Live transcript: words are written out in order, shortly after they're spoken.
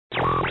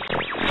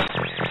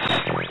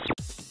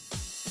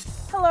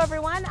Hello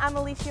everyone, I'm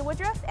Ehleshea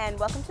Woodruff and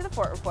welcome to the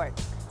Fort Report.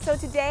 So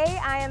today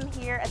I am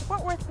here at the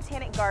Fort Worth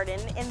Botanic Garden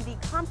in the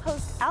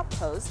Compost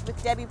Outpost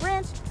with Debbie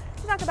Branch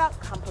to talk about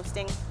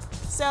composting.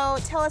 So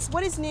tell us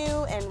what is new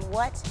and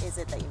what is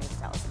it that you need to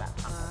tell us about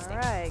composting? All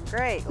right,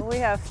 great. Well, we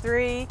have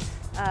three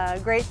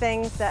great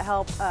things that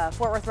help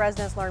Fort Worth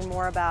residents learn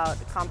more about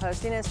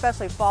composting, and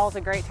especially fall is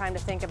a great time to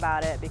think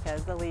about it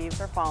because the leaves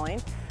are falling.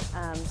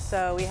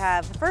 So we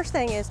have, the first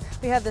thing is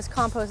we have this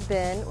compost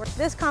bin.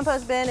 This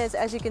compost bin is,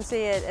 as you can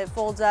see, it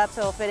folds up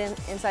so it'll fit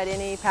inside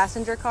any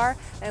passenger car,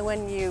 and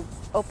when you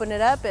open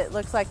it up it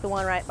looks like the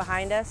one right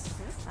behind us.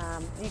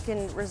 You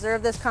can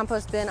reserve this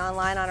compost bin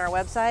online on our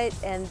website,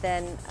 and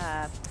then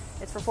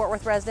it's for Fort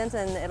Worth residents,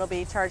 and it'll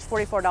be charged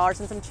 $44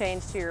 and some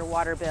change to your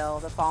water bill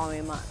the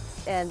following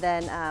month. And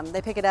then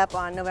they pick it up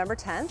on November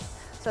 10th.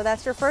 So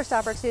that's your first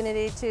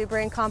opportunity to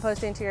bring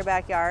composting to your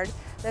backyard.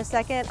 The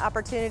second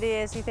opportunity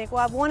is you think,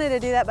 well, I've wanted to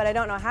do that, but I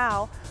don't know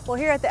how. Well,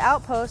 here at the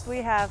Outpost, we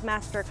have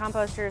master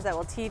composters that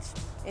will teach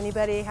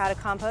anybody how to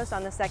compost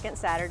on the second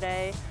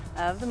Saturday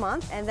of the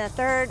month. And the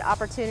third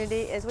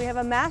opportunity is we have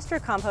a master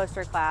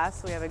composter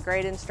class. We have a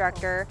great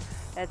instructor.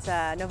 It's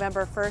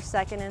November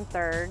 1st, 2nd, and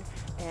 3rd.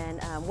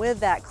 And with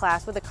that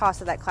class, with the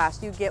cost of that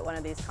class, you get one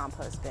of these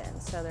compost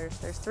bins. So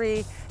there's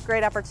three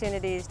great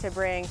opportunities to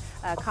bring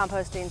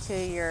composting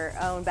to your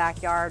own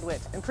backyard, which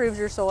improves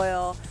your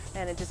soil,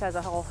 and it just has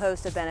a whole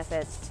host of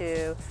benefits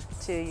to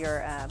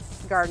your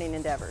gardening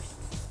endeavors.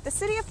 The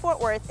City of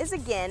Fort Worth is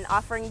again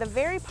offering the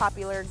very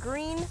popular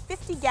green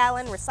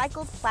 50-gallon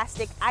recycled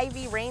plastic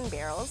IV rain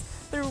barrels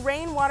through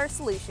Rainwater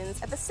Solutions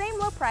at the same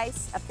low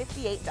price of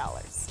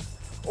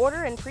 $58.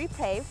 Order and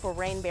prepay for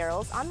rain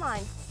barrels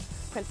online.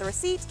 Print the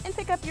receipt and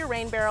pick up your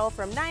rain barrel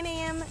from 9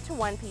 a.m. to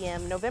 1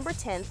 p.m. November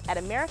 10th at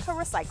America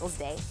Recycles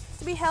Day,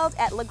 to be held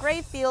at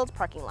LaGrave Field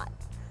parking lot.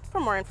 For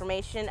more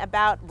information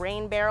about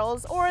rain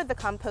barrels or the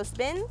compost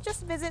bin,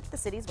 just visit the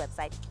city's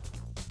website.